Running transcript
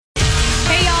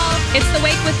It's the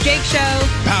Wake with Jake show.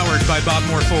 Powered by Bob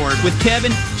Moore Ford. With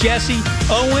Kevin, Jesse,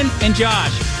 Owen, and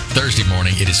Josh. Thursday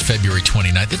morning, it is February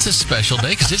 29th. It's a special day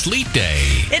because it's Leap Day.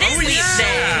 It is Leap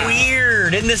Day.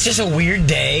 Weird. Isn't this just a weird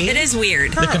day? It is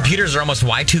weird. The computers are almost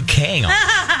Y2K on.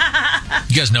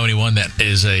 You guys know anyone that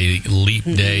is a Leap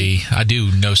Day? I do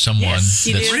know someone. Yes,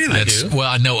 you do? Really? Well,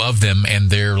 I know of them, and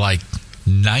they're like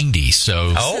 90,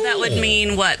 so So that would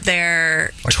mean what?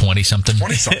 They're 20-something.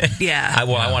 20-something. yeah. I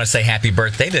want to say happy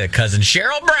birthday to cousin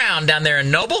Cheryl Brown down there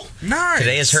in Noble. Nice.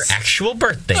 Today is her actual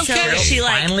birthday. Okay. Cheryl's Is she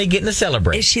like- finally getting to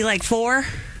celebrate. Is she like 4?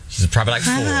 She's probably like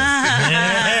 4.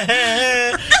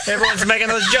 Everyone's making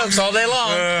those jokes all day long.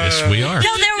 Yes, we are.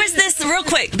 No, there was this, real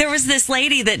quick, there was this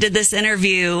lady that did this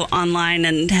interview online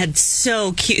and had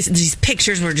so cute, these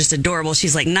pictures were just adorable.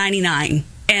 She's like 99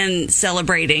 and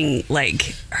celebrating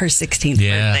like her 16th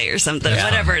birthday or something,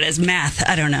 whatever it is, math,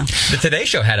 I don't know. The Today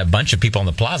Show had a bunch of people on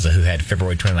the plaza who had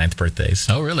February 29th birthdays.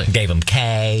 Oh, really? Gave them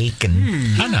cake and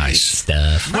How nice.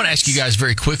 stuff. I want to ask you guys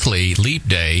very quickly, Leap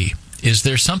Day, is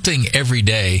there something every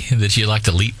day that you like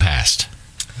to leap past?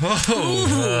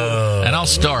 And I'll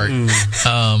start. And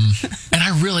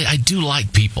I do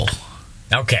like people.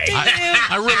 Okay.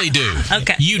 I really do.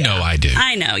 Okay. You know I do.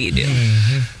 I know you do.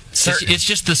 It's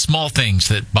just the small things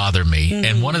that bother me.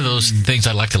 And one of those things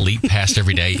I like to leap past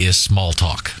every day is small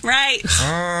talk. Right.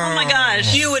 Oh my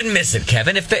gosh. You would miss it,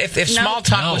 Kevin. If small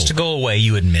talk was to go away,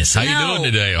 you would miss it. How you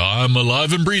doing today? Oh, I'm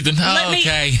alive and breathing.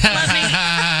 Okay.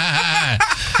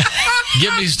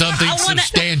 Give me something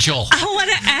substantial. I want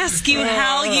to ask you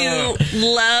how you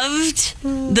loved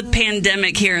the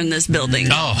pandemic here in this building.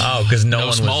 Oh, because no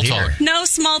one small was here. talk. No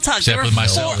small talk. Except there with were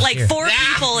myself. four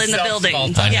people in the so building. small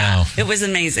talk. I Yeah, know. it was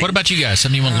amazing. What about you guys?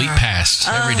 Something you want to leap past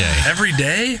every day? Every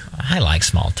day? I like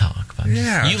small talk.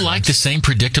 Yeah. You like the same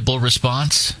predictable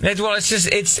response? Well,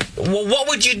 what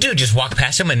would you do? Just walk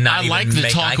past them and not I even like to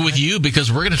make talk eye with you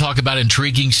because we're going to talk about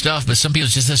intriguing stuff, but some people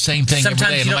it's just the same thing Sometimes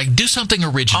every day. And you I'm like, do something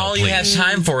original, All please. you have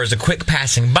time for is a quick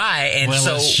passing by, and Well,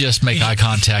 so let's just make eye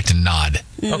contact and nod.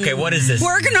 okay. What is this?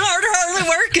 Working hard, hardly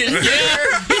working.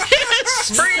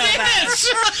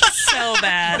 So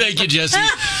bad. Thank you, Jesse.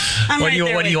 I'm What right do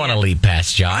there you with want to leap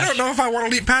past, Josh? I don't know if I want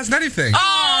to leap past anything.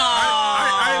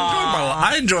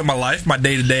 I enjoy my life, my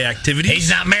day-to-day activities. He's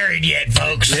not married yet,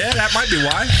 folks. Yeah, that might be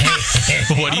why.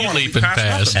 What are you wanna leap leaping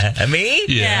past past? Me?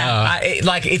 Yeah.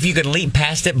 Like if you can leap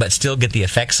past it but still get the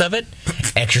effects of it,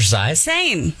 exercise.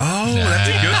 Same. Oh, that's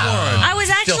a good one. I was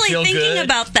actually feel thinking good?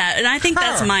 about that, and I think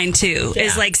that's mine too.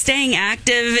 Is like staying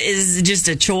active is just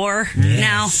a chore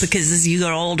now because as you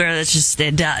get older, it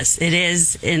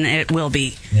is, and it will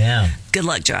be. Yeah. Good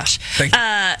luck, Josh. Thank you.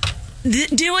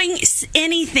 Doing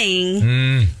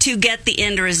anything to get the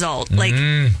end result, like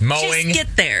Mowing. just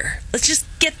get there. Let's just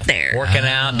get there. Working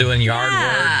out, doing yard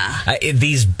work.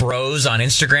 These bros on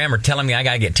Instagram are telling me I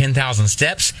got to get 10,000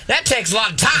 steps. That takes a lot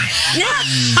of time.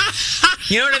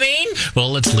 You know what I mean?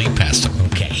 Well, let's leap past them.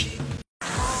 Okay.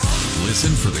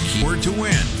 Listen for the keyword to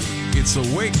win. It's the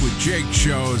Wake with Jake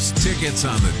show's tickets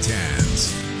on the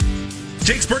 10s.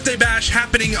 Jake's birthday bash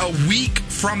happening a week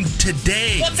from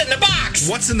today. What's in the box?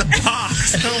 What's in the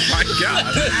box? Oh, my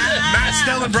God. Matt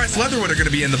Snell and Bryce Leatherwood are going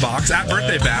to be in the box at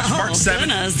Birthday Bash. March 7th.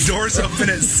 goodness. Doors open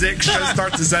at 6. Show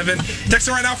starts at 7. Text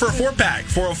it right now for a 4-pack.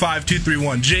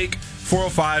 405-231-JAKE.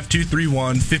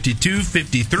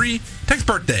 405-231-5253. Text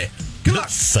birthday. Good luck.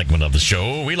 This segment of the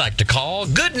show we like to call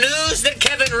Good News That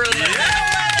Kevin Ruined.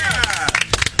 Yeah.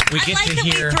 We I get like to that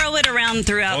hear... we throw it around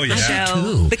throughout Oh, the yeah. show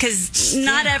Too. because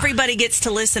not everybody gets to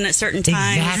listen at certain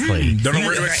times. Exactly. Don't know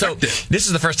where to So expect it. this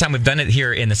is the first time we've done it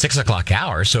here in the 6 o'clock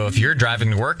hour. So if you're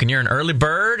driving to work and you're an early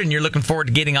bird and you're looking forward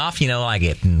to getting off, like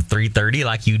at 3:30,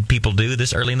 like you people do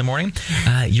this early in the morning,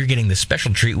 you're getting this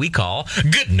special treat we call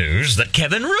Good News That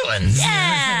Kevin Ruins.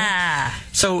 Yeah.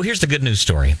 So here's the good news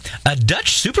story. A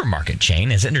Dutch supermarket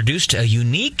chain has introduced a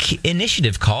unique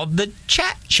initiative called the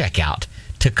Chat Checkout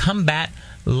to combat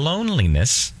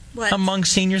loneliness among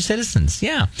senior citizens.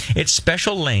 Yeah. It's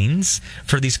special lanes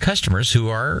for these customers who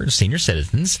are senior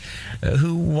citizens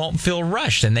who won't feel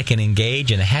rushed, and they can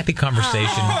engage in a happy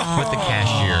conversation with the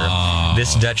cashier.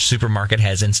 This Dutch supermarket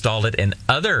has installed it in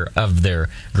other of their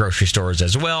grocery stores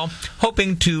as well,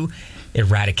 hoping to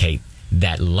eradicate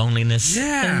that loneliness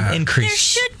and increase There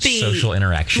should be social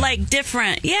interaction. like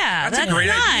different. Yeah, that's a great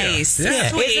nice. idea. That's Yeah.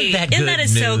 sweet. Isn't that Isn't that good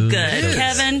is so news? good, It is.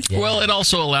 Kevin? Well, it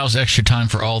also allows extra time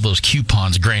for all those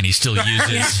coupons Granny still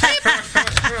uses.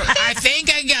 I think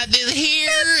I got this here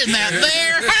and that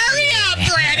there. Hurry up,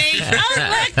 Granny! Oh,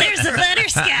 look, there's a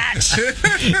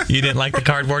butterscotch. You didn't like the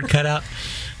cardboard cutout?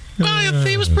 Well,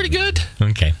 it was pretty good.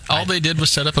 Okay. All they did was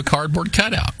set up a cardboard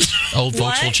cutout. Old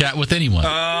folks What? will chat with anyone.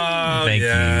 Thank you.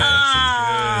 Oh,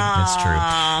 That's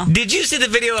true. Did you see the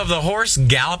video of the horse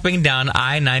galloping down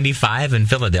I-95 in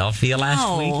Philadelphia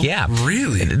last week? Yeah.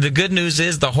 Really? The good news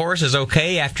is the horse is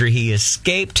okay after he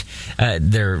escaped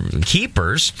their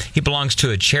keepers. He belongs to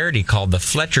a charity called the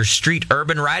Fletcher Street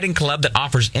Urban Riding Club that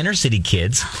offers inner-city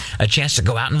kids a chance to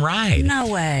go out and ride. No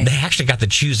way. They actually got to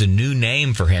choose a new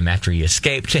name for him after he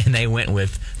escaped, and they went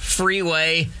with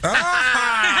Freeway.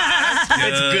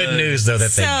 It's good news, though,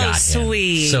 that they got him. So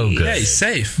sweet. So good. Yeah, he's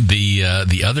safe.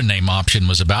 The other name option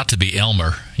was about to be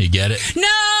Elmer. You get it? No!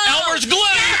 Elmer's glue!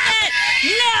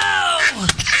 No!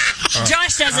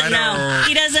 Josh doesn't know.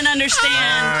 He doesn't understand.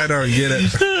 I don't get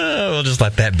it. We'll just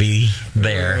let that be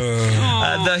there.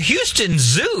 The Houston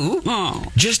Zoo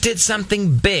just did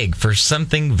something big for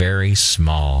something very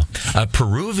small. A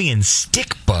Peruvian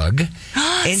stick bug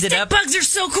ended up... Stick bugs are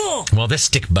so cool. Well, this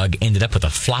stick bug ended up with a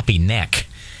floppy neck.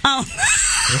 Oh.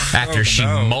 After she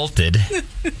molted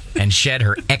and shed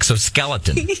her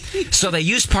exoskeleton. So they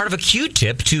used part of a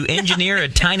Q-tip to engineer a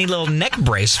tiny little neck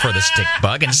brace for the stick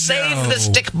bug and save the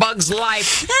stick bug's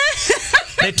life.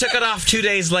 They took it off 2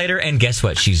 days later, and guess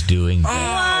what she's doing? What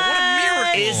a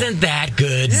miracle. Isn't that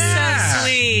good? So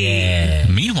sweet. Yeah.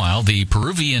 Meanwhile, the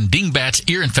Peruvian dingbat's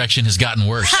ear infection has gotten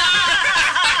worse.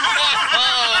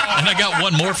 And I got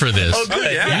one more for this. Oh,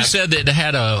 good. Yeah. You said that it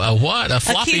had a what? A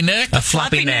floppy neck? A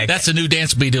floppy neck. That's a new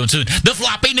dance we'll be doing soon. The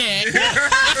floppy neck. The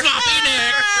floppy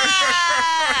neck.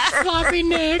 Floppy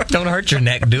neck. Don't hurt your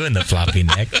neck doing the floppy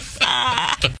neck.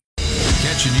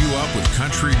 Catching you up with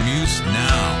country music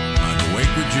now on the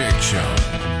Wake with Jake Show.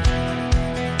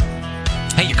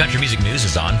 Hey, your country music news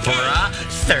is on for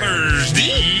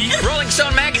Thursday. Rolling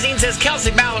Stone magazine says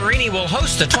Kelsey Ballerini will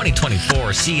host the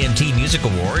 2024 CMT Music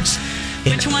Awards.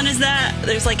 Which one is that?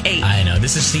 There's like 8. I know.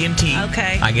 This is CMT.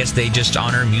 Okay. I guess they just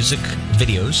honor music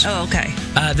videos. Oh, okay.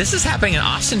 This is happening in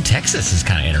Austin, Texas. Is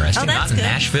kind of interesting. Oh, that's not in good.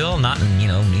 Nashville, not in,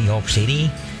 New York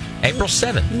City. April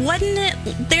 7th. Wasn't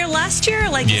it there last year?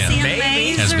 Like Yeah, the maybe.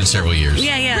 CMAs? Has been several years.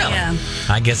 Yeah.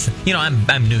 I guess,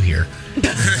 I'm new here.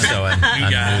 So I'm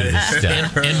new to this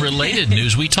stuff. In related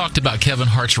news, we talked about Kevin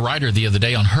Hart's rider the other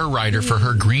day on her rider for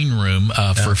her green room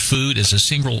for food is a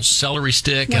single celery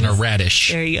stick and a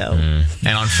radish. There you go.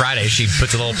 And on Friday, she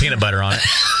puts a little peanut butter on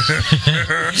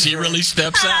it. She really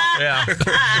steps out.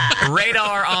 Yeah.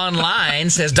 Radar Online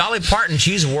says Dolly Parton,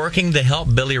 she's working to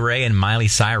help Billy Ray and Miley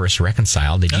Cyrus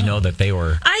reconcile. Did you know that they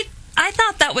were... I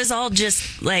thought that was all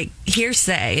just like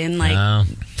hearsay and like...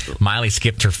 Miley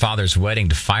skipped her father's wedding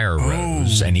to Fire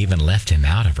Rose and even left him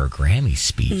out of her Grammy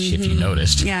speech, if you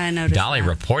noticed. Yeah, I noticed Dolly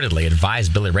that. reportedly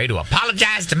advised Billy Ray to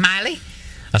apologize to Miley.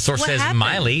 A source What says happened?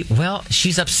 Miley,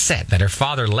 she's upset that her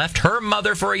father left her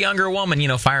mother for a younger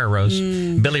woman, Fire Rose.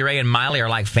 Billy Ray and Miley are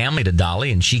like family to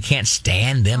Dolly, and she can't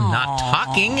stand them not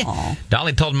talking.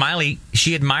 Dolly told Miley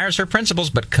she admires her principles,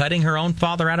 but cutting her own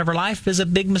father out of her life is a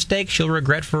big mistake she'll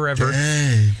regret forever.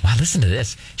 Dang. Wow, listen to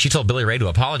this. She told Billy Ray to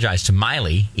apologize to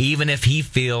Miley, even if he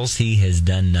feels he has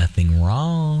done nothing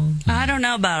wrong. I don't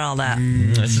know about all that.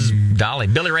 This is Dolly.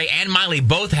 Billy Ray and Miley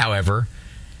both, however,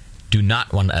 do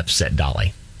not want to upset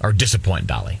Dolly. Or disappoint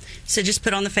Dolly. So just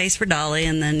put on the face for Dolly,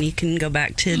 and then you can go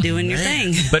back to doing your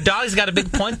thing. But Dolly's got a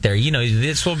big point there.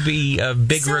 This will be a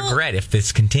big regret if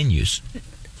this continues.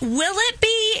 Will it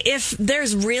be if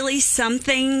there's really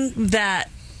something that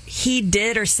he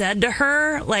did or said to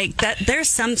her? Like that, there's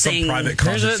something. Some private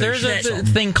There's conversation. a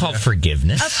thing called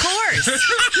forgiveness. Of course.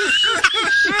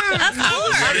 Of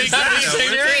course. What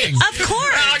exactly? Of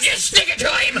course. I'll just stick it to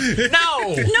him.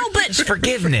 No. No, but It's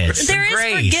forgiveness. there is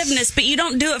grace. forgiveness, but you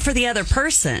don't do it for the other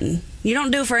person. You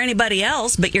don't do it for anybody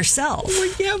else but yourself.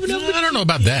 Yeah, but I don't know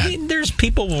about that. There's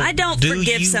people. I don't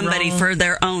forgive you somebody wrong. for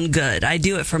their own good. I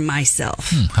do it for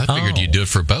myself. I figured you'd do it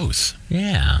for both.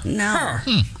 Yeah. No.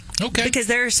 Okay. Because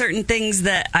there are certain things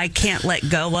that I can't let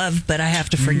go of, but I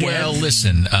have to forgive. Well,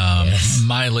 listen,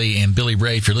 Miley and Billy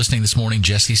Ray, if you're listening this morning,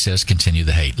 Jesse says continue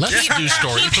the hate. Let's do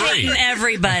story Keep 3. hating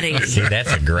everybody. See,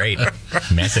 that's a great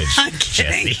message, I'm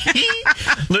kidding. Jesse.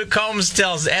 Luke Combs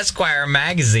tells Esquire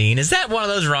magazine, is that one of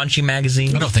those raunchy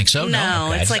magazines? I don't think so. No,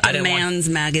 Okay. it's like I a didn't want- man's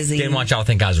magazine. Didn't want y'all to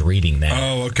think I was reading that.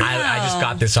 Oh, okay. I just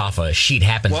got this off of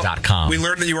sheethappens.com. We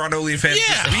learned that you were on OnlyFans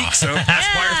this week, so that's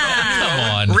why Come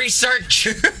on. Research.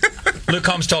 Luke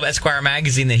Combs told Esquire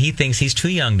magazine that he thinks he's too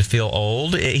young to feel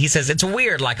old. He says, it's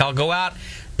weird. Like, I'll go out,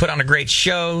 put on a great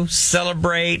show,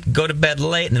 celebrate, go to bed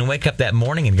late, and then wake up that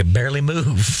morning and can barely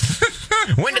move.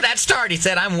 When did that start? He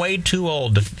said, I'm way too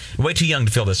young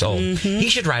to feel this old. He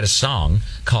should write a song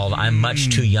called I'm Much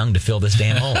Too Young to Feel This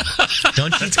Damn Old.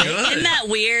 Don't you think? Isn't that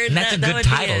weird? And that's a good would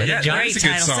title, be isn't a it, John? great It's a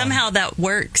good title. song. Somehow that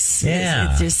works.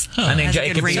 Yeah. It's just I mean, has a it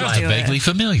good could be ring like- to it. Vaguely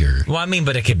familiar. Well, I mean,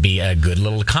 but it could be a good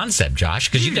little concept, Josh,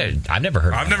 because I've never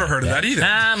heard of I've never heard of that either.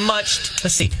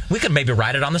 Let's see. We could maybe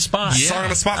write it on the spot. Song on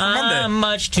the spot for Monday. I'm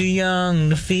much too young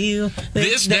to feel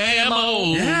This damn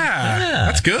old. Yeah,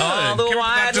 that's good. All the Came up with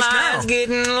white that just now. lines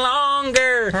getting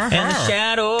longer and the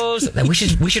shadows.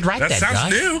 We should write that. That sounds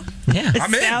Josh. new. Yeah,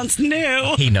 I'm in. Sounds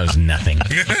new. he knows nothing.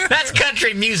 That's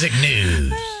country music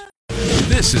news.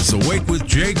 This is the Wake with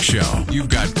Jake show. You've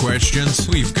got questions,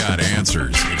 we've got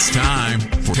answers. It's time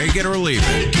for Take It or Leave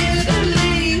It.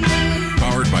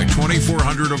 Powered by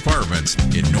 2400 Apartments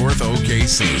in North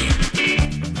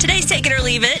OKC. Today's Take It or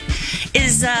Leave It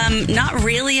is not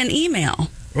really an email.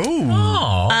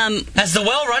 Oh, has the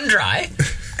well run dry?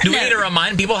 Do we No. need to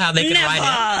remind people how they can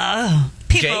write in?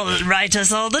 People Jake? write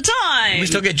us all the time. We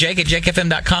still get Jake at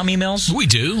jakefm.com emails. We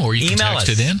do, or you can Email text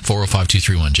us. it in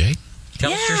 405-231-JAKE.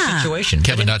 Tell us your Yeah. situation.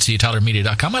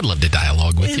 Kevin.c@tylermedia.com. I'd love to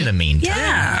dialogue with In you. the meantime.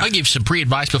 Yeah. I'll give you some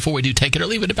pre-advice before we do Take It or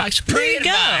Leave It advice. There you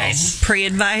go.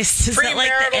 Pre-advice. Is that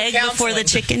like the egg Premarital before the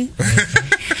counseling. chicken?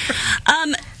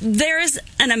 There's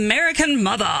an American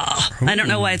mother. I don't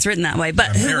know why it's written that way,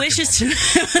 but who wishes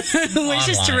to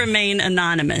Online. remain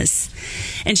anonymous,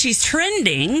 and she's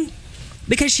trending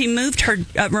because she removed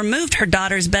her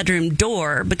daughter's bedroom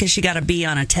door because she got a B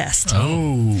on a test.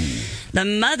 Oh. The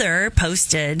mother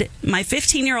posted, my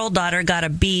 15-year-old daughter got a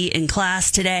B in class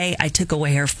today. I took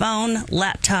away her phone,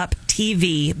 laptop,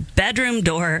 TV, bedroom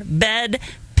door, bed,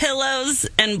 pillows,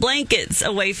 and blankets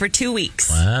away for 2 weeks.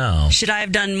 Wow. Should I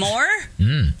have done more?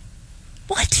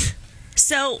 What?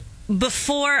 So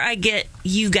before I get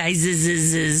you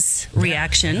guys'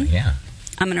 reaction, Yeah.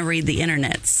 I'm going to read the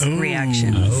internet's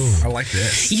reactions. I like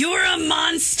this. You're a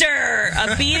monster.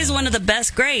 A B is one of the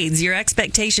best grades. Your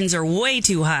expectations are way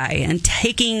too high. And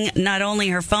taking not only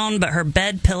her phone, but her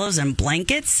bed, pillows, and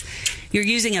blankets, you're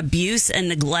using abuse and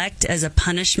neglect as a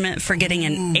punishment for getting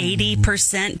an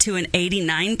 80% to an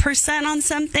 89% on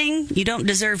something. You don't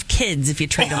deserve kids if you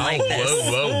treat them like this.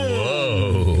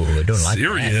 Whoa. I don't like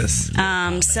Serious.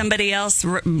 that. Somebody else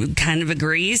kind of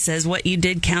agrees, says what you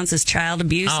did counts as child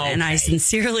abuse, and I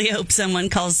sincerely hope someone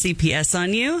calls CPS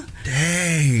on you.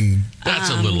 Dang. That's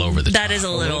a little over the top. That is a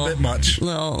little bit much.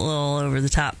 little over the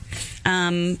top.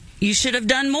 You should have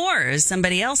done more, is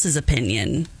somebody else's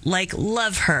opinion. Like,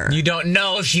 love her. You don't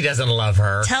know if she doesn't love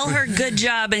her. Tell her good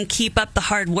job and keep up the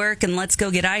hard work and let's go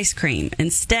get ice cream.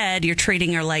 Instead, you're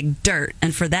treating her like dirt.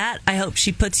 And for that, I hope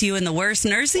she puts you in the worst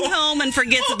nursing home and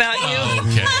forgets about you.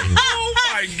 Okay. Oh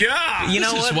my God. You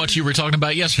know This is what? what you were talking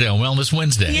about yesterday on Wellness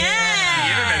Wednesday.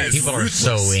 Yeah. People are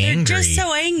so ruthless. They're angry. just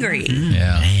so angry.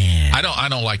 Yeah. Man. I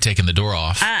don't like taking the door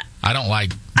off. I don't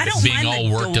like I don't being mind all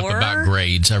the worked door. up about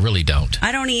grades. I really don't.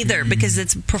 I don't either because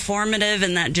it's performative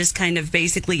and that just kind of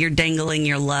basically you're dangling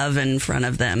your love in front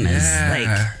of them is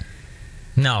like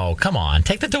No, come on.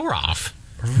 Take the door off.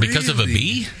 Because of a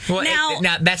B? Well,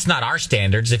 Now- that's not our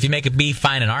standards. If you make a B,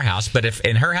 fine in our house. But if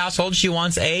in her household she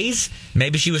wants A's,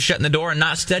 maybe she was shutting the door and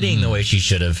not studying the way she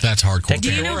should have. That's hardcore. Take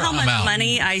Do you the know door how off. much I'm out.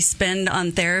 money I spend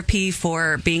on therapy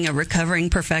for being a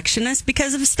recovering perfectionist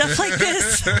because of stuff like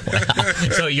this?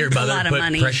 So your lot mother of put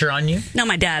money. pressure on you? No,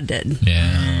 my dad did.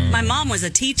 Yeah. My mom was a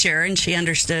teacher and she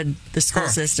understood the school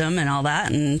system and all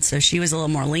that, and so she was a little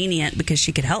more lenient because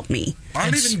she could help me. I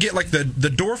don't even get like the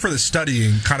door for the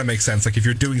studying kind of makes sense. Like if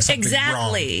you're doing something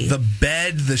Exactly. wrong, the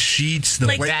bed, the sheets, the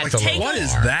Like, weight, that's like a little what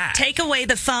is far. that? Take away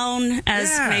the phone as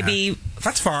Yeah. maybe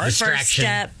That's fine. first Distraction.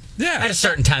 step. Yeah. At a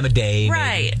certain time of day.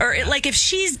 Right. Or like if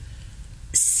she's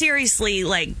seriously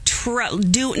like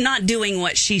not doing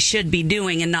what she should be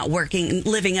doing and not working,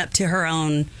 living up to her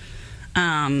own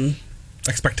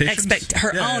Expectations.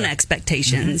 her own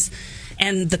expectations,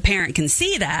 and the parent can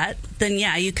see that, then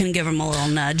yeah, you can give them a little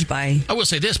nudge by I will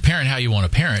say this: parent how you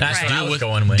want to parent. That's what I was with,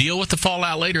 going with. Deal with the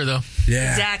fallout later, though.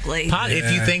 Yeah. exactly.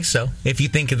 If you think so. If you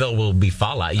think there will be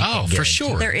fallout, you Oh, can for guarantee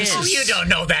sure. There is. Oh, you don't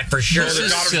know that for sure. This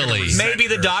is silly. Maybe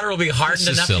the daughter will be hardened This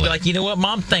is enough to be silly. like, you know what,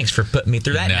 Mom, thanks for putting me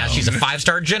through that. No. Now she's a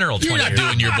 5-star general. You're 20 not years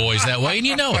doing your boys that way, and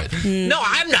you know it. No,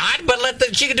 I'm not.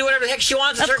 But she can do whatever the heck she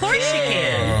wants. It's Of her course she kid.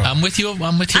 can. I'm with you. I on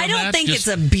don't that. think Just-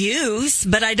 it's abuse,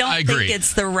 but I don't I agree. think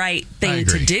it's the right I thing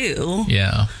to agree. do.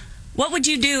 Yeah. What would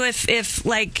you do if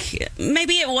like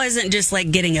maybe it wasn't just like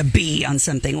getting a B on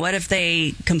something? What if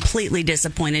they completely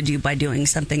disappointed you by doing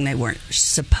something they weren't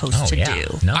supposed to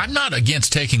do? No. I'm not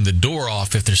against taking the door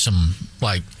off if there's some,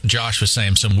 like Josh was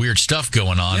saying, some weird stuff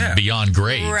going on Yeah. beyond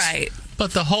grades. Right.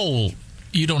 But the whole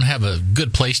you don't have a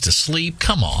good place to sleep.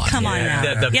 Come on. Come on now.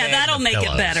 The bed and that'll the make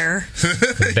pillows. it better.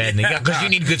 Because you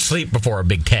need good sleep before a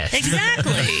big test.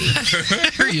 Exactly.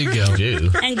 There you go. Do.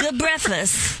 And good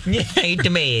breakfast. Yeah, eat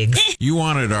them eggs. You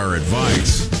wanted our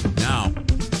advice. Now,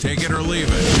 take it or leave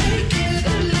it.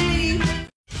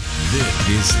 This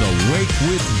is the Wake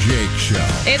with Jake Show.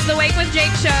 It's the Wake with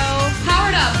Jake Show.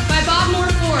 Powered up by Bob Moore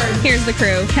Ford. Here's the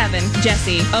crew: Kevin,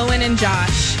 Jesse, Owen, and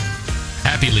Josh.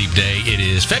 Happy Leap Day. It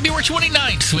is February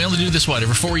 29th. We only do this,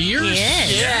 every 4 years?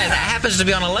 Yes. Yeah, that happens to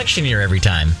be on election year every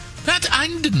time. I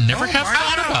never have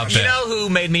thought about that. You know who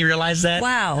made me realize that?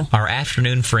 Wow. Our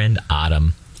afternoon friend,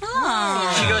 Autumn.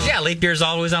 Oh. She goes, yeah, leap year's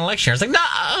always on election year. I was like, no,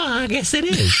 I guess it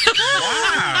is.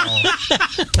 Wow.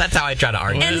 That's how I try to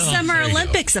argue. And Summer there you go.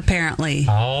 Olympics, apparently.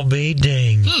 I'll be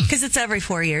dinged. Because it's every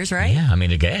 4 years, right? Yeah, I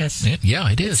mean, I guess. Yeah,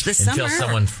 it is. This Until summer.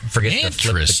 someone forgets to flip the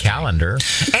Interesting. calendar.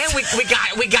 And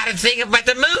we got to think about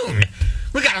the moon.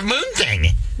 We got a moon thing.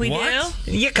 We What?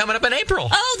 do? Yeah, coming up in April.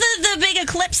 Oh, the big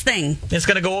eclipse thing. It's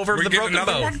going to go over We the get broken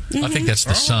another bow. one? I think that's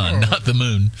the sun, not the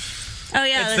moon. Oh,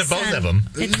 yeah. It's the both sun. of them.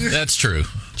 That's true.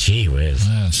 Gee whiz.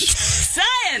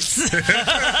 Science!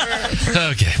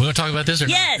 Okay, we want to talk about this or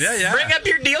not? Yes. Yeah, yeah. Bring up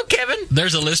your deal, Kevin.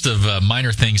 There's a list of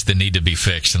minor things that need to be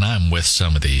fixed, and I'm with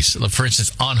some of these. For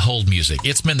instance, on-hold music.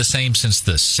 It's been the same since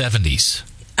the 70s.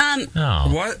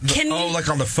 Oh. What? Can oh, you- like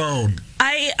on the phone.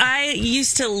 I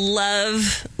used to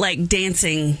love like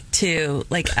dancing too.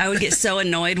 Like I would get so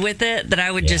annoyed with it that I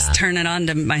would Yeah. just turn it on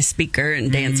to my speaker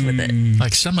and dance with it.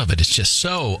 Like, some of it is just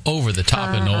so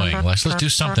over-the-top annoying. Let's do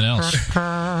something else.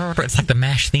 It's like the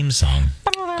MASH theme song.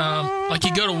 Like,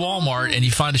 you go to Walmart and you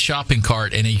find a shopping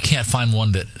cart and you can't find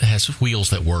one that has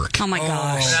wheels that work. Oh my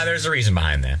gosh. Now, there's a reason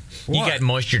behind that. You What? got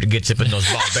moisture that gets up in those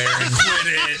ball bearings,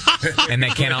 and they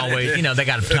can't always, they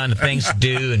got a ton of things to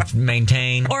do and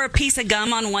maintain. Or a piece of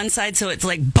gum on one side so it's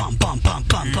like bump, bump, bump,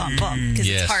 bump, bump, bump. Because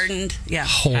Yes. it's hardened. Yeah. How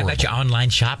Horrible. about you online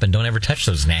shop and don't ever touch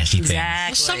those nasty things?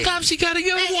 Exactly. Sometimes you got to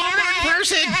go to Walmart in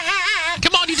person.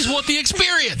 Come on, you just want the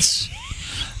experience.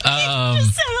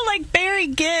 Sounded like Barry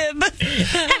Gibb.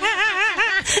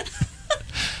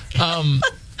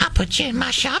 I'll put you in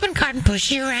my shopping cart and push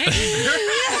you around.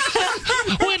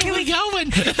 When are we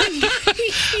going? Can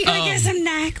I get some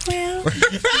NyQuil?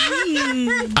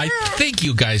 I think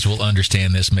you guys will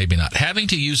understand this, maybe not. Having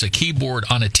to use a keyboard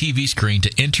on a TV screen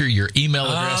to enter your email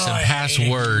address and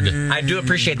password. I do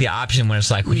appreciate the option when it's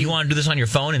like, well, you want to do this on your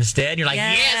phone instead? You're like,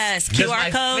 Yes, because QR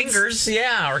my codes. fingers,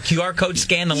 or QR code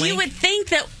scan the link. You would think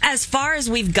that as far as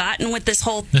we've gotten with this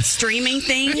whole streaming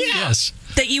thing, Yes.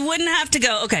 that you wouldn't have to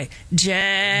go, okay,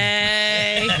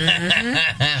 J.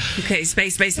 Okay,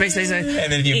 space.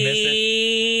 And then you miss it.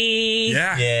 E.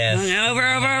 Yeah. Yes.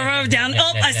 Over, down.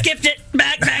 Oh, I skipped it.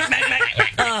 Back.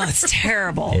 Oh, it's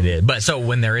terrible. It is. But so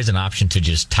when there is an option to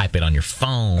just type it on your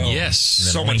phone. Yes. and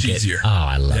then So much link it- easier. Oh,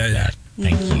 I love Yeah, yeah. that.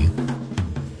 Thank you.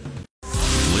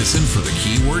 Listen for the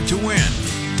keyword to win.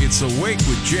 It's the Wake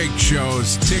with Jake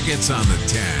Show's Tickets on the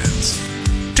Tens.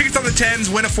 Tickets on the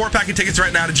 10s. Win a 4-pack of tickets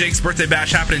right now to Jake's birthday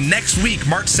bash happening next week,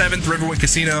 March 7th, Riverwind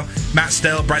Casino. Matt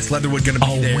Stell, Bryce Leatherwood going to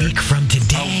be there. A week from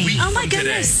today. A week Oh, my from today.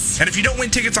 goodness. And if you don't win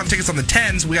tickets on the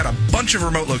 10s, we got a bunch of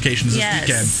remote locations this Yes.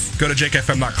 weekend. Go to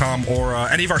jakefm.com or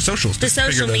any of our socials. The to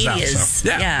figure social those out. medias. So,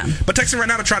 Yeah. But text me right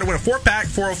now to try to win a 4-pack,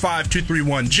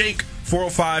 405-231-JAKE,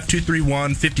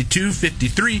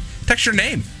 405-231-5253. Text your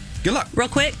name. Good luck. Real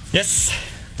quick, Yes.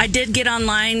 I did get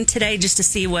online today just to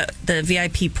see what the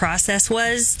VIP process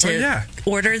was to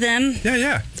order them.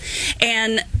 Yeah.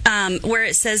 And where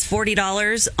it says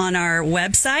 $40 on our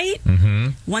website,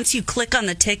 once you click on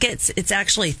the tickets, it's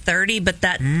actually $30, but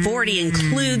that $40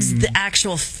 includes the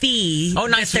actual fee. Oh,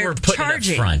 nice. that they're We're putting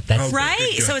charging. it up front. That's Right?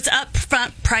 good. So it's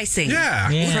upfront pricing Yeah.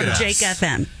 from Yes. Jake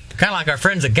FM. kind of like our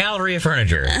friends at Gallery of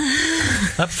Furniture.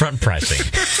 Upfront pricing.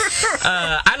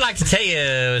 I'd like to tell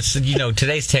you,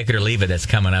 today's Take It or Leave It that's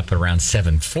coming up at around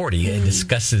 7:40. It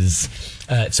discusses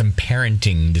some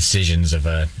parenting decisions of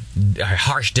a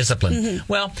harsh discipline.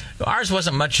 Well, ours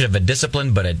wasn't much of a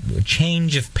discipline, but a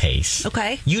change of pace.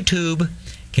 Okay. YouTube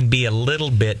can be a little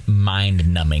bit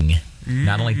mind-numbing.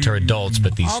 Not only to adults,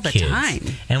 but these All the kids.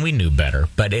 time. And we knew better.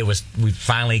 But we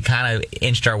finally kind of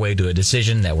inched our way to a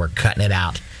decision that we're cutting it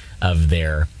out of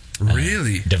their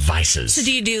Really? devices. So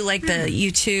do you do like the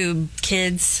YouTube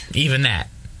Kids? Even that.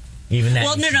 Even that.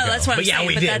 Well, needs no, to go. that's what I'm yeah, saying,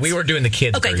 we but did. that's- We were doing the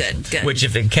kids Okay, version, good. which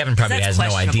if Kevin probably That's has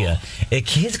no idea.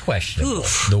 His questionable.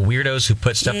 Oof. The weirdos who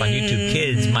put stuff on YouTube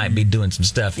Kids might be doing some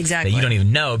stuff Exactly. that you don't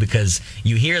even know because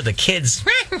you hear the kids,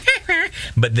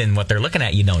 but then what they're looking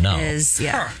at you don't know.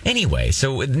 Anyway,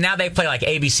 so now they play like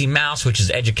ABC Mouse, which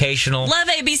is educational. Love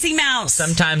ABC Mouse.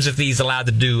 Sometimes if he's allowed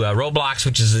to do Roblox,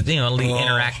 which is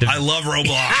interactive. I love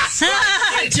Roblox.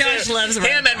 Josh loves Roblox.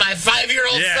 Him and my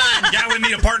 5-year-old son. Yeah, we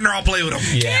need a partner. I'll play with him.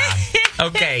 Yeah.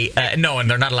 Okay. No, and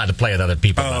they're not allowed to play with other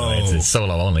people. By the way, it's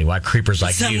solo only. Why creepers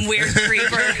like Some you? weird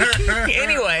creeper.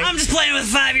 Anyway, I'm just playing with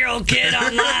a 5-year-old kid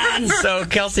online. So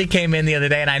Kelsey came in the other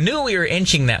day, and I knew we were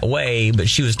inching that way, but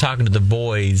she was talking to the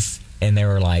boys, and they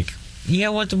were like, "Yeah,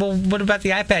 what about the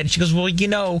iPad?" And she goes, "Well,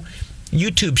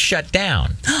 YouTube shut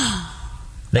down.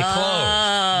 They closed."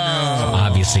 So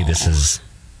obviously, this is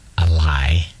a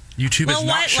lie. YouTube is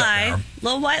not shut down.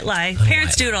 Little white lie. Little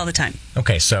Parents white do it all the time.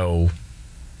 Okay, so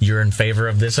you're in favor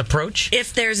of this approach?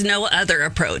 If there's no other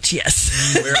approach,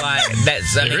 yes. We're like,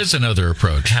 there is another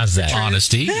approach. How's that?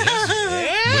 Honesty.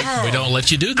 Yes. We don't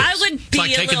let you do this. I would it's be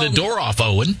like a taking little- the door off,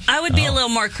 Owen. I would be a little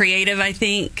more creative, I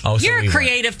think. Oh, so You're we a weren't.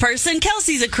 creative person.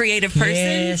 Kelsey's a creative person.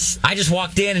 Yes. I just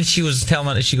walked in and she was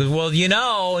telling me, she goes, "Well,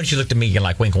 and she looked at me and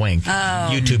like wink, wink.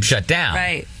 YouTube shut down.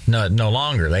 Right. No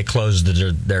longer. They closed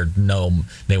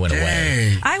they went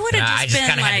away. I would have I just just been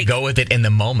kind of had to like, go with it in the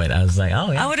moment. I was like,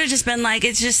 oh yeah. I would have just been like,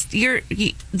 it's just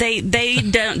they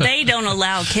don't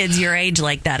allow kids your age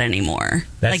like that anymore.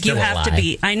 That's like you still a have to lie.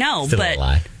 be. I know, Still but a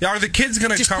lie. Yeah, are the kids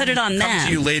going to Just come put it on them.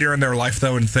 to you later in their life,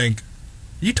 though, and think,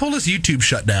 you told us YouTube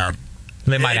shut down?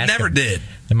 They might It ask never him- did.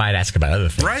 They might ask about other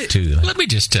things Right. too. Let me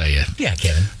just tell you. Yeah,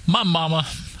 Kevin. My mama,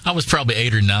 I was probably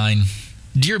 8 or 9.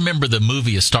 Do you remember the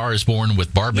movie A Star is Born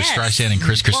with Barbara Yes. Streisand and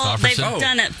Chris Well, Christopherson? they've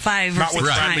done it 5 or Not 6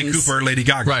 with Bradley times. Cooper or Lady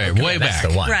Gaga. Right, Okay. way That's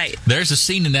back. the one. Right. There's a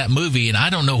scene in that movie, and I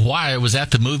don't know why I was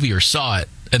at the movie or saw it,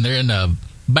 and they're in a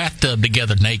bathtub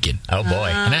together naked. Oh boy.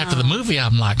 And after the movie,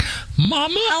 I'm like,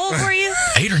 Mama? How old were you?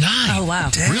 8 or 9. Oh,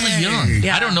 wow. Really young.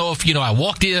 Yeah. I don't know if, I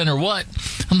walked in or what.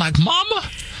 I'm like, Mama,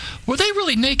 were they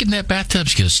really naked in that bathtub?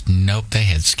 She goes, nope, they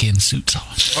had skin suits on.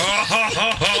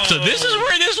 So this is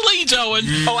where this leads, Owen.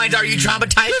 Oh, and are you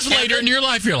traumatized? This later in your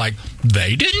life, you're like,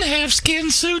 they didn't have skin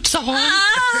suits on.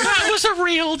 That was a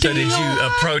real deal. So did you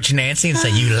approach Nancy and say,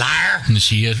 "You liar"? And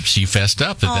she fessed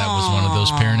up that was one of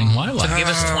those parenting So highlights. give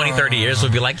us 20, 30 years,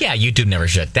 we'll be like, yeah, YouTube never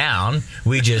shut down.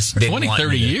 We just didn't 20, want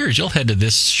 30 you to- years, you'll head to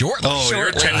this shortly. Oh,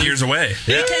 you're 10 years away.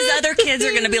 Because other kids are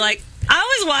going to be like, I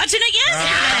was watching it yesterday.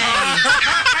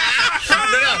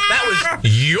 No, that was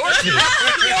your tube.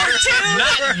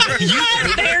 Not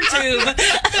their tube.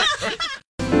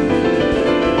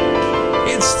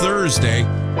 It's Thursday,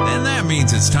 and that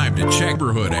means it's time to check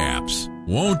neighborhood apps.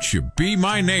 Won't you be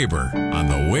my neighbor on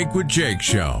the Wake with Jake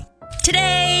show?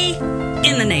 Today,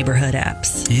 in the neighborhood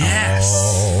apps.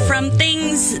 Yes. From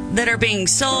things that are being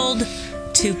sold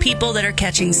to people that are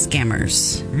catching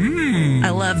scammers. I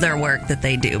love their work that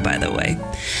they do, by the way.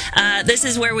 This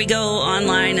is where we go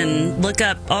online and look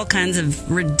up all kinds of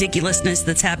ridiculousness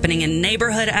that's happening in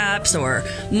neighborhood apps or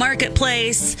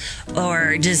marketplace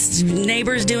or just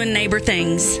neighbors doing neighbor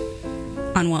things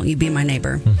on Won't You Be My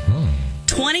Neighbor.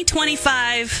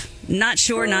 2025, not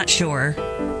sure,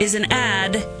 is an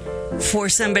ad for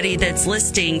somebody that's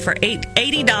listing for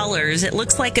 $80. It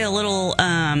looks like a little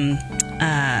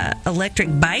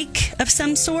electric bike of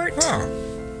some sort.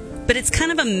 But it's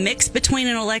kind of a mix between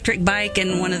an electric bike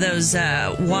and one of those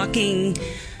walking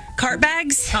cart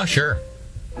bags. Oh, sure.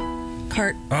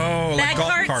 Cart. Oh, like bag golf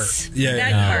carts. cart. Yeah,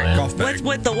 Bag yeah. cart. Golf bag.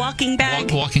 What the walking bag?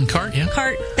 Walking cart, yeah.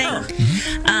 Cart thing.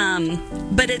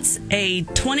 But it's a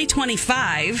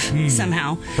 2025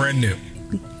 somehow. Brand new.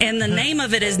 And the name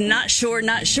of it is Not Sure.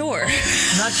 Not sure.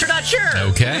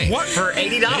 Okay. What? For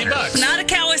 $80. $80. Not a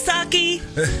Kawasaki,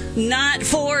 not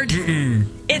Ford.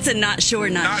 It's a Not Sure.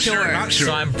 Not sure.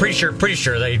 So I'm pretty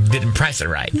sure they didn't price it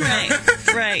right.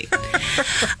 Right.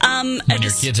 When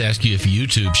your kids ask you if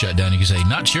YouTube shut down, you can say,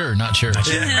 not sure.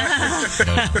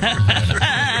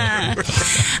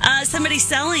 Somebody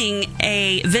selling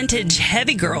a vintage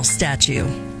heavy girl statue.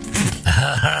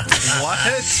 What?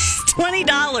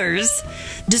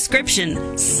 $20.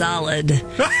 Description, solid.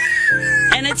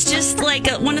 And it's just like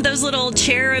one of those little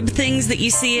cherub things that you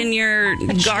see in your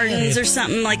gardens or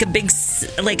something, like a big,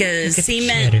 like a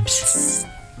cement cherubs.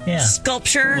 Yeah.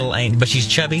 sculpture. But she's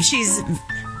chubby.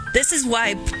 This is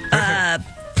why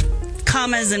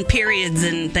commas and periods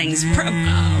and things.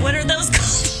 What are those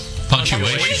called?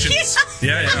 Punctuation.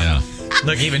 Yeah.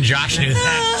 Look, even Josh knew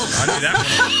that. I knew that one.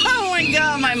 Oh my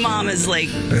God, my mom is like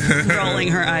rolling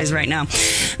her eyes right now.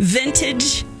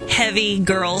 Vintage heavy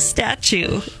girl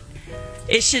statue.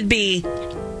 It should be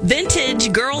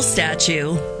Vintage girl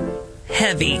statue.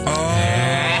 Heavy. It's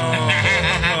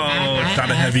not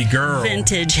a heavy girl.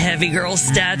 Vintage heavy girl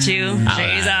statue.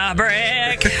 She's a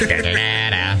brick.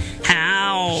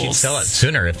 House. She'd sell it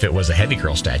sooner if it was a heavy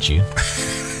girl statue.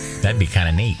 That'd be kind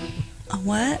of neat. A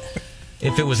what?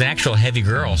 If it was an actual heavy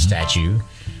girl statue,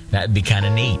 that'd be kind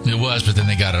of neat. It was, but then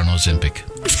they got it on Ozempic.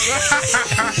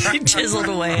 Chiseled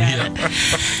away at it.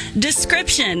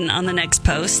 Description on the next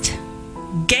post.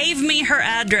 Gave me her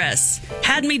address.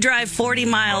 Had me drive 40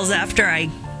 miles after I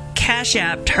cash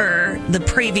apped her the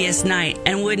previous night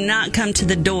and would not come to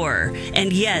the door.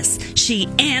 And yes, she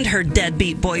and her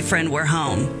deadbeat boyfriend were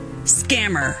home.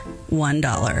 Scammer.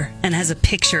 $1 and has a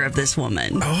picture of this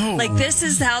woman. Oh. Like, this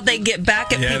is how they get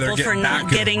back at people for not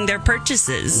getting their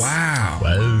purchases. Wow.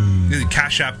 Whoa. The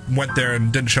Cash App went there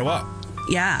and didn't show up.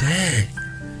 Yeah. Dang.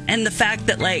 And the fact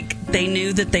that, like, they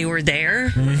knew that they were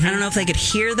there. I don't know if they could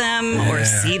hear them or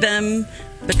see them,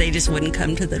 but they just wouldn't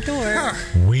come to the door.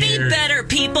 Weird. Be better,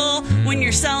 people, when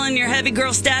you're selling your heavy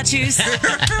girl statues. Hey,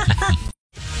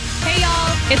 y'all.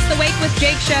 It's the Wake with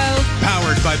Jake show.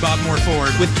 Powered by Bob Moore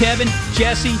Ford. With Kevin,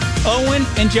 Jesse, Owen,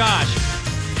 and Josh.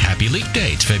 Happy Leap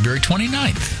Day. It's February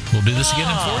 29th. We'll do this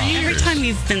again in 4 years. Every time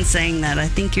you've been saying that, I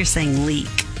think you're saying leak.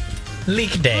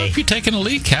 Leak day. If you're taking a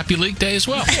leak, happy Leak Day as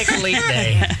well. Take a leak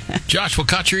day. Josh, what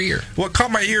caught your ear? What caught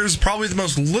my ear is probably the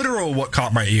most literal what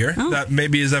caught my ear that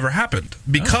maybe has ever happened.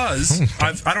 Because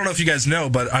I don't know if you guys know,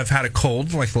 but I've had a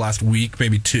cold like the last week,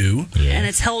 maybe 2. Yeah. And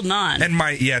it's holding on. And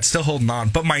it's still holding on.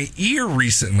 But my ear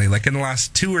recently, like in the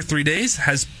last 2 or 3 days,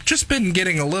 has just been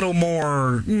getting a little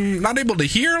more, not able to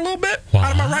hear a little bit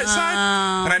out of my right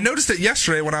side. And I noticed it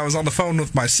yesterday when I was on the phone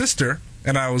with my sister.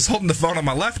 And I was holding the phone on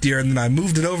my left ear, and then I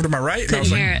moved it over to my right. And I was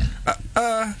hear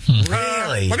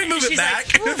Really? let me move it She's back.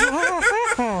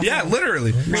 Yeah,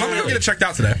 literally. So I'm going to go get it checked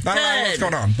out today. I don't know what's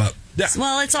going on, but yeah.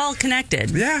 Well, it's all connected.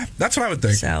 Yeah, that's what I would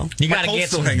think. So You My got to cold's get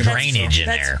still some hanging on. drainage in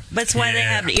there. That's why they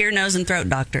have ear, nose, and throat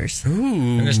doctors.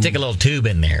 I'm going to stick a little tube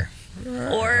in there.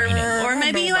 Or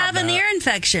maybe you have an ear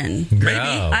infection. Maybe.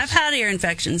 I've had ear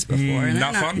infections before, and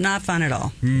not they're fun? not fun at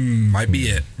all. Might be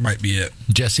it.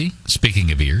 Jesse,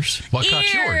 speaking of ears, what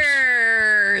caught yours?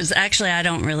 Ears. Actually, I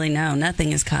don't really know. Nothing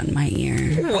has caught in my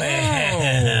ear.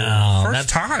 Well, First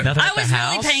time. Nothing I at the was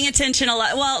house? really paying attention a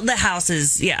lot. Well, the house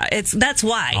is, that's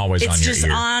why. Always it's on your just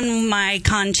ear. on my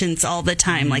conscience all the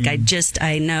time. Like,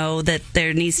 I know that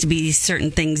there needs to be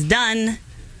certain things done,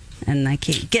 and I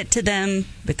can't get to them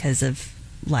because of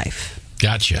life.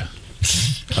 Gotcha.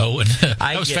 Owen,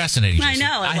 that was fascinating. I Jesse.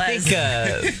 know, it I was.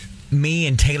 think me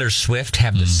and Taylor Swift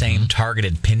have the same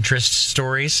targeted Pinterest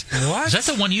stories. What? Is that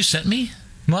the one you sent me?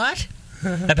 What?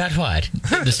 About what?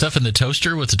 The stuff in the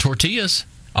toaster with the tortillas?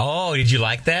 Oh, did you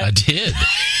like that? I did.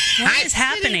 What is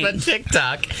happening? On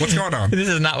TikTok. What's going on? This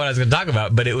is not what I was going to talk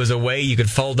about, but it was a way you could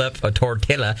fold up a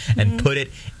tortilla and put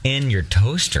it in your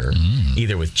toaster,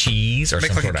 either with cheese or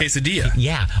Make some like a sort of quesadilla.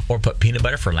 Yeah, or put peanut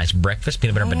butter for a nice breakfast,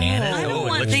 peanut butter and banana. I don't it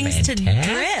want looks things to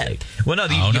fantastic. drip. Well, no,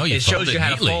 you it shows fold you it how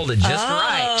neatly. to fold it just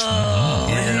right.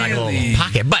 And like a little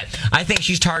pocket. But I think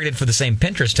she's targeted for the same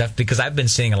Pinterest stuff because I've been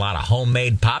seeing a lot of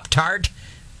homemade Pop-Tart.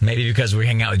 Maybe because we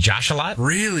hang out with Josh a lot.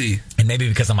 Really? And maybe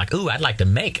because I'm like, ooh, I'd like to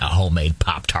make a homemade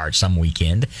Pop-Tart some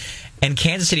weekend. And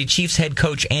Kansas City Chiefs head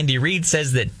coach Andy Reid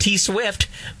says that T. Swift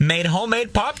made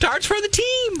homemade Pop-Tarts for the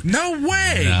team. No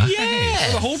way. Yeah.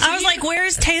 For the whole team? I was like,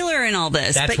 where's Taylor in all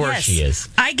this? That's but where yes, she is.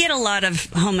 I get a lot of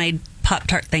homemade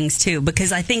Pop-Tart things, too,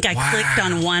 because I think I clicked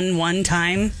on one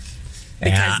time.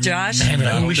 Because Josh...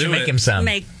 Man, we should do make it. him some.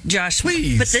 Make Josh...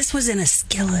 Please. But this was in a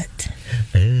skillet.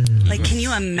 Ooh. Like, can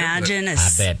you imagine a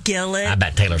skillet? I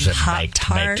bet Taylor Swift baked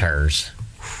Pop-Tart? hers.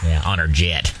 Yeah, on her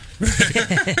jet.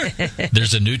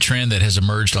 There's a new trend that has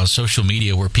emerged on social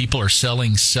media where people are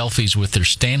selling selfies with their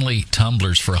Stanley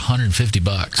tumblers for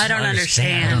 $150. I don't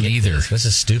understand. I don't either. This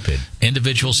is stupid.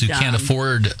 Individuals who can't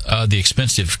afford the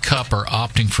expensive cup are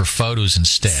opting for photos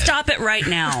instead. Stop it right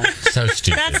now. So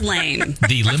stupid. That's lame.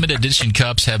 The limited edition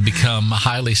cups have become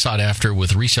highly sought after,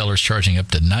 with resellers charging up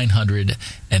to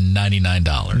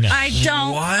 $999. I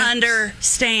don't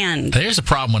understand. There's a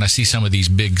problem when I see some of these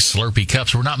big Slurpee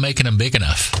cups. We're not making them big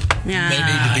enough. Yeah. They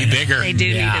need to be bigger. They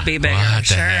do need to be bigger. What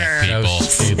the Sure. heck, people?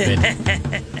 So stupid.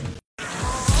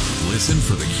 Listen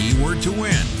for the keyword to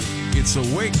win. It's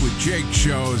Awake with Jake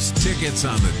show's tickets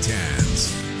on the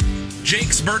 10s.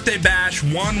 Jake's Birthday Bash,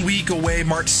 1 week away,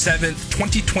 March 7th,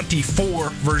 2024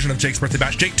 version of Jake's Birthday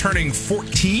Bash. Jake turning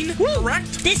 14,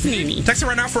 correct? This mini. Text it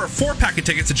right now for a 4-pack of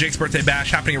tickets to Jake's Birthday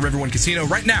Bash happening at Riverwind Casino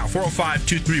right now.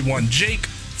 405-231-JAKE,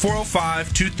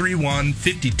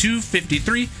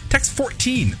 405-231-5253. Text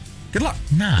 14 Good luck.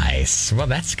 Nice. Well,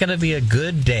 that's going to be a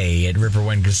good day at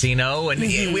Riverwind Casino, and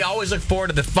we always look forward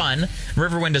to the fun.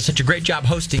 Riverwind does such a great job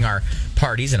hosting our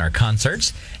parties and our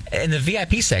concerts. And the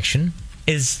VIP section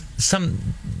is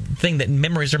something that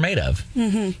memories are made of.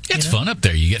 It's fun up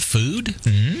there. You get food.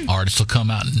 Artists will come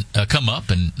up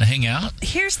and hang out.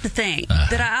 Here's the thing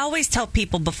that I always tell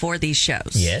people before these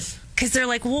shows. Yes. Because they're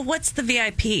like, well, what's the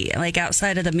VIP, like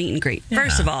outside of the meet and greet?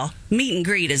 First of all, meet and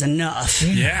greet is enough.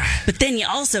 Yeah. But then you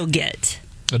also get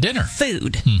A dinner.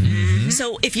 food.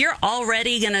 So if you're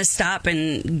already going to stop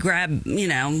and grab,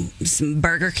 some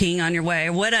Burger King on your way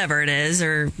or whatever it is,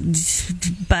 or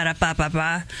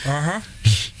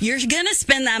you're going to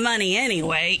spend that money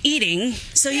anyway eating.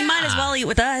 So you might as well eat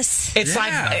with us. It's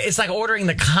like ordering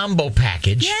the combo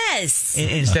package. Yes.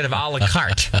 Instead of a la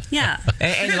carte. Yeah.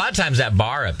 And a lot of times that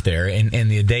bar up there, in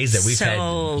the days that we've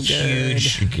So had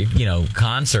huge,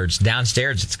 concerts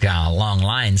downstairs, it's got long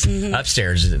lines.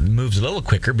 Upstairs, it moves a little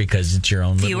quicker because it's your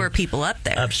own Fewer people up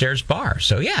there. upstairs bar.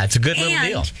 So yeah, it's a good little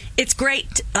deal. It's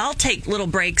great. I'll take little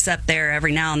breaks up there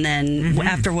every now and then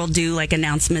after we'll do like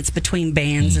announcements between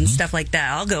bands and stuff like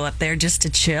that. I'll go up there just to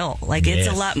chill. Like it's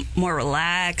a lot more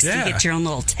relaxed. Yeah. You get your own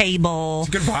little table. It's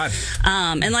a good vibe.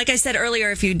 And like I said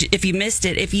earlier, if you missed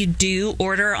it, if you do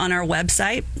order on our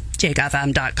website,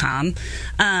 jakefm.com,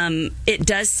 it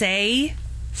does say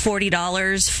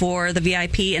 $40 for the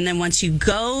VIP, and then once you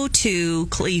go to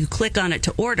you click on it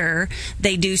to order,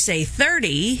 they do say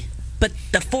 $30, but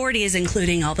the $40 is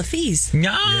including all the fees.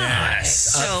 Yes.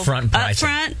 So Upfront pricing.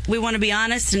 upfront, we want to be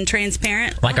honest and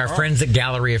transparent. Like our friends at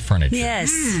Gallery of Furniture.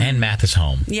 Yes. And Mathis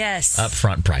Home. Yes.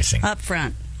 Upfront pricing.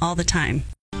 Upfront all the time.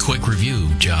 Quick review,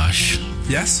 Josh,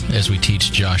 Yes? as we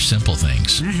teach Josh simple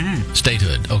things.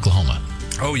 Statehood, Oklahoma.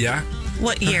 Oh, yeah?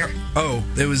 What year? Oh,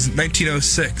 it was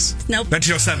 1906. Nope.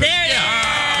 1907. There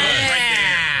it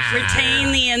is.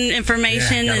 Retain the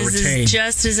information Yeah, gotta is retain.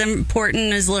 just as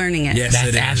important as learning it. Yes, That's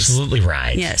it is. absolutely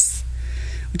right. Yes.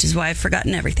 Which is why I've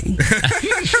forgotten everything.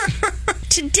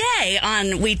 Today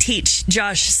on We Teach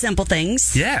Josh Simple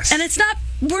Things. Yes. And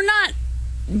we're not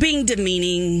being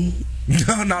demeaning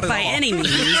No, not at by all. any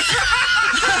means.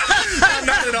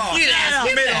 Not at all.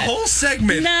 We made a whole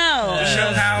segment No. to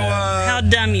show how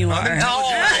dumb you are.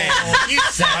 You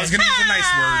said I was going to use a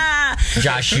nice word.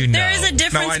 Josh, you know. There is a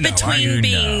difference I know. between I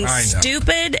being know.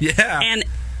 stupid Yeah.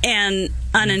 and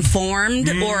uninformed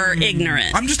or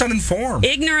ignorant. I'm just uninformed.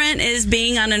 Ignorant is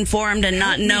being uninformed and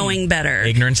not knowing better.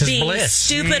 Ignorance is being bliss.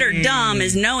 Stupid or dumb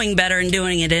is knowing better and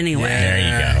doing it anyway. There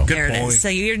you go. Good There it point. is. So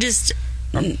you're just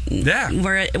Yeah.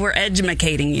 we're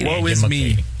edumacating you. Woe is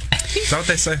me. Is that what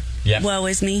they say? Yep. Woe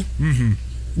is me. Mm-hmm.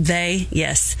 They,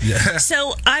 yes. Yeah.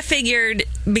 So I figured,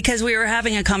 because we were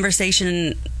having a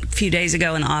conversation a few days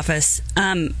ago in the office,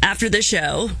 after the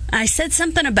show, I said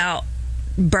something about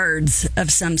birds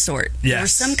of some sort. Yes. There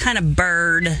was some kind of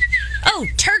bird. Oh,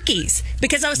 turkeys.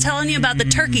 Because I was telling you about the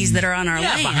turkeys that are on our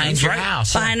land. Behind your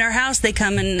house. Behind our house, they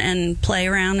come and play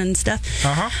around and stuff.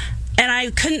 Uh-huh. And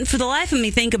I couldn't, for the life of me,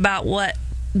 think about what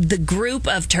the group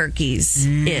of turkeys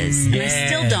is. And I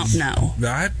still don't know.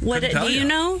 What Do you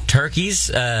know? Turkeys,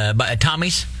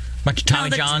 Tommy's. Bunch of Tommy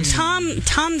Johns.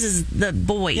 Tom's is the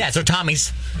boy. Yeah, so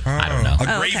Tommy's. I don't know.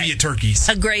 A gravy of turkeys.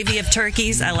 A gravy of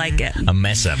turkeys. I like it. A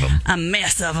mess of them. A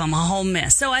mess of them, a whole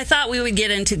mess. So I thought we would get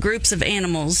into groups of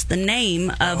animals, the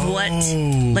name of what,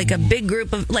 like a big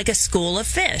group of, like a school of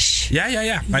fish.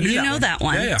 Yeah. I knew You know that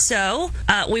one. Yeah. So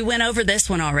we went over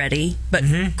this one already, but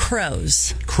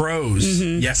crows. Crows.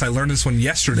 Yes, I learned this one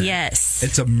yesterday. Yes.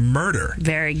 It's a murder.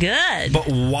 Very good. But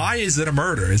why is it a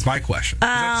murder is my question.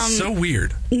 That's so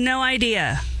weird. No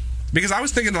idea. Because I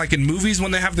was thinking, like, in movies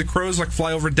when they have the crows, like,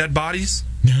 fly over dead bodies.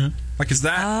 Like, is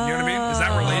that, you know what I mean? Is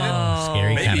that related?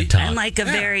 Scary Maybe. kind of talk. And like a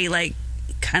very, like,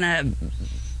 kind of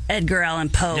Edgar Allan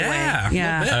Poe way. Yeah, a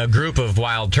little bit. A group of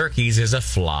wild turkeys is a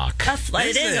flock.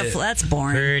 It is that's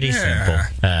boring. Pretty Yeah.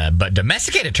 simple. But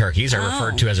domesticated turkeys are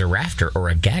referred to as a rafter or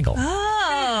a gaggle.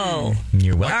 Oh.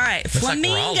 You're welcome. All right. Looks like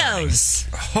we're all learning. Flamingos.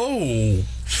 Oh.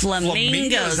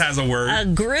 Flamingos has a word. A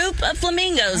group of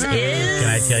flamingos is Can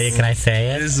I tell you? Can I say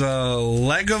It it? is a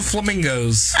leg of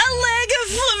flamingos. a leg of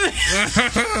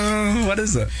flamingos. What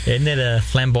is it? Isn't it a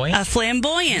flamboyant? A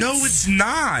flamboyance. No, it's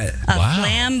not. a Wow.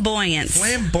 flamboyance.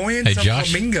 Flamboyance Hey, of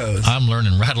Josh, flamingos. I'm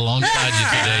learning right alongside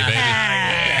you today, baby.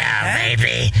 Yeah,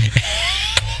 baby.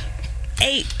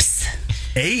 Apes.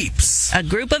 Apes. A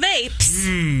group of apes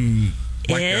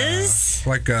is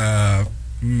Like a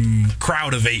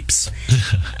crowd of apes.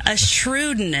 a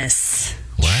shrewdness.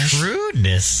 What?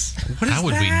 Rudeness. How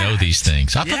would we know these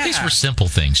things? I thought these Yeah. were simple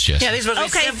things, Jesse. Yeah, these were Okay,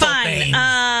 simple fine.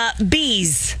 things.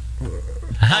 Bees.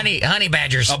 honey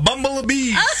badgers. A bumble of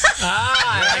bees.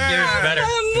 I like yours better.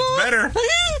 It's better.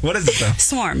 What is it, though?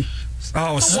 Swarm.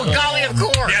 Oh, Golly, of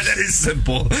course. Yeah, that is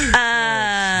simple.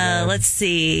 Let's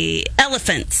see.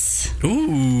 Elephants.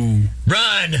 Ooh.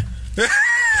 Run.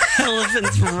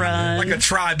 Elephants run. Like a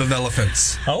tribe of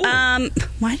elephants. Oh.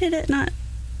 Why did it not?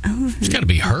 It's got to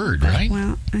be herd, right?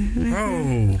 Well,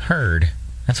 Oh. Herd.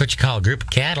 That's what you call a group of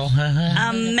cattle.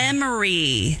 a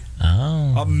memory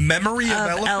Oh. A memory of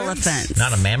of elephants? elephants.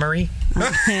 Not a memory?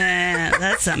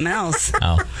 That's something else.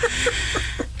 Oh.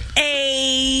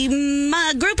 A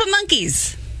group of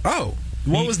monkeys. Oh.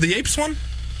 What was the apes one?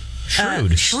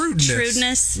 Shrewd.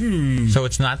 Shrewdness. Shrewdness. So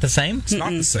it's not the same? It's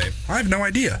not the same. I have no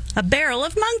idea. A barrel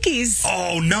of monkeys.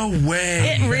 Oh, no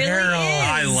way. It really Barrel. is.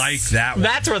 I like that one.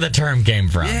 That's where the term came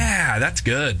from. Yeah, that's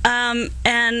good.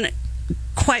 And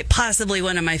quite possibly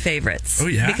one of my favorites. Oh,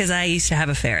 yeah? Because I used to have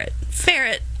a ferret.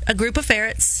 A group of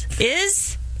ferrets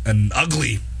is... An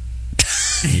ugly.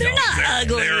 They're not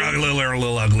ugly. They're a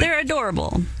little ugly. They're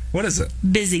adorable. What is it?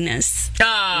 Busyness.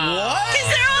 Ah. Because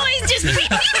they're always just...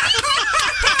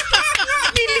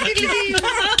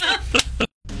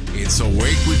 It's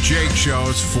Awake with Jake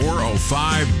Show's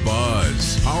 405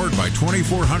 Buzz, powered by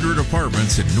 2400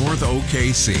 Apartments in North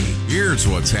OKC. Here's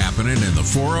what's happening in the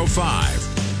 405.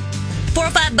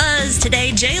 405 Buzz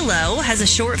today. J-Lo has a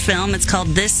short film. It's called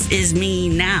This Is Me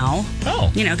Now.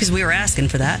 Oh. You know, because we were asking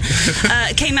for that.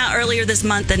 It came out earlier this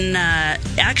month and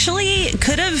actually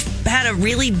could have had a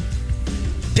really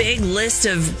big list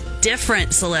of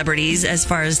different celebrities as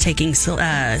far as taking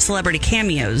celebrity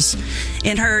cameos.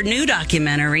 In her new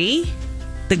documentary,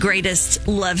 The Greatest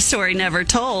Love Story Never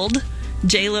Told,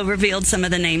 J-Lo revealed some of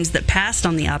the names that passed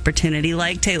on the opportunity,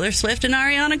 like Taylor Swift and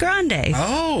Ariana Grande.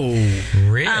 Oh.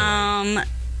 Really?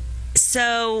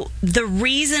 So the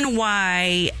reason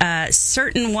why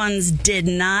certain ones did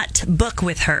not book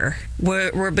with her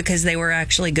were because they were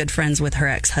actually good friends with her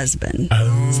ex-husband.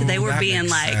 Oh, so they were that being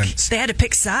makes like, sense. they had to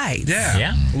pick sides.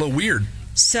 Yeah. A little weird.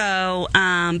 So,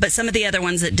 but some of the other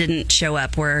ones that didn't show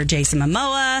up were Jason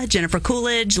Momoa, Jennifer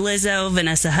Coolidge, Lizzo,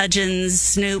 Vanessa Hudgens,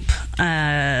 Snoop,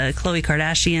 Khloe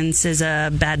Kardashian,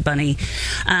 SZA, Bad Bunny,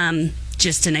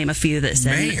 just to name a few that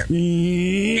said,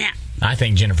 nah. I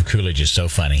think Jennifer Coolidge is so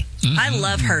funny. I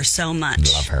love her so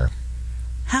much. Love her.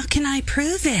 How can I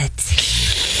prove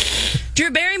it? Drew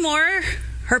Barrymore,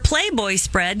 her Playboy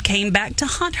spread came back to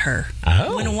haunt her.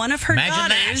 Oh, when one of her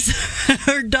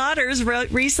daughters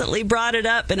recently brought it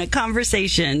up in a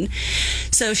conversation.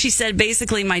 So she said,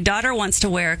 basically, my daughter wants to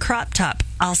wear a crop top.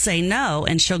 I'll say no,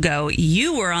 and she'll go,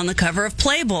 you were on the cover of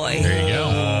Playboy. There you go.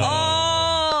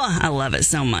 Oh, I love it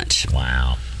so much.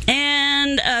 Wow.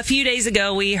 And a few days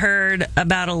ago, we heard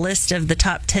about a list of the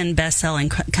top 10 best-selling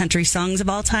country songs of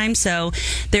all time. So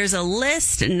there's a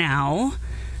list now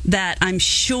that I'm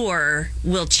sure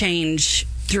will change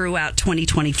throughout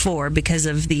 2024 because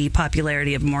of the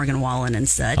popularity of Morgan Wallen and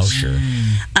such. Oh, sure.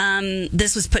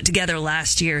 This was put together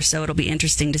last year, so it'll be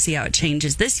interesting to see how it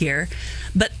changes this year.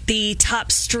 But the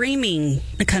top streaming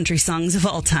country songs of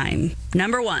all time.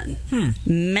 Number one,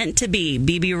 Meant to Be,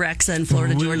 BB Rexa and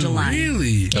Florida Georgia Line.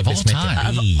 Really? Of all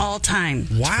time. Of all time.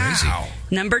 Wow.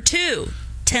 Number two,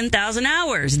 10,000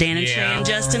 Hours, Dan and Shay and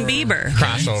Justin Bieber.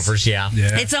 Crossovers, yeah.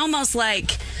 It's almost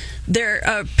like there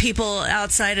are people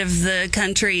outside of the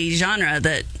country genre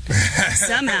that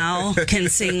somehow can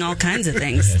sing all kinds of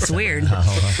things. It's weird.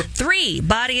 3,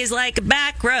 Body is Like a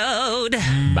Back Road.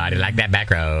 Body Like That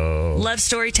Back Road. Love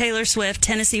Story, Taylor Swift,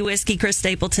 Tennessee Whiskey, Chris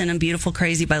Stapleton, and Beautiful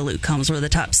Crazy by Luke Combs were the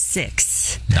top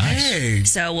 6. Nice. Hey.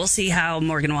 So we'll see how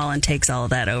Morgan Wallen takes all of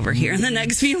that over here in the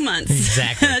next few months.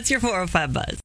 Exactly. That's your 405 Buzz.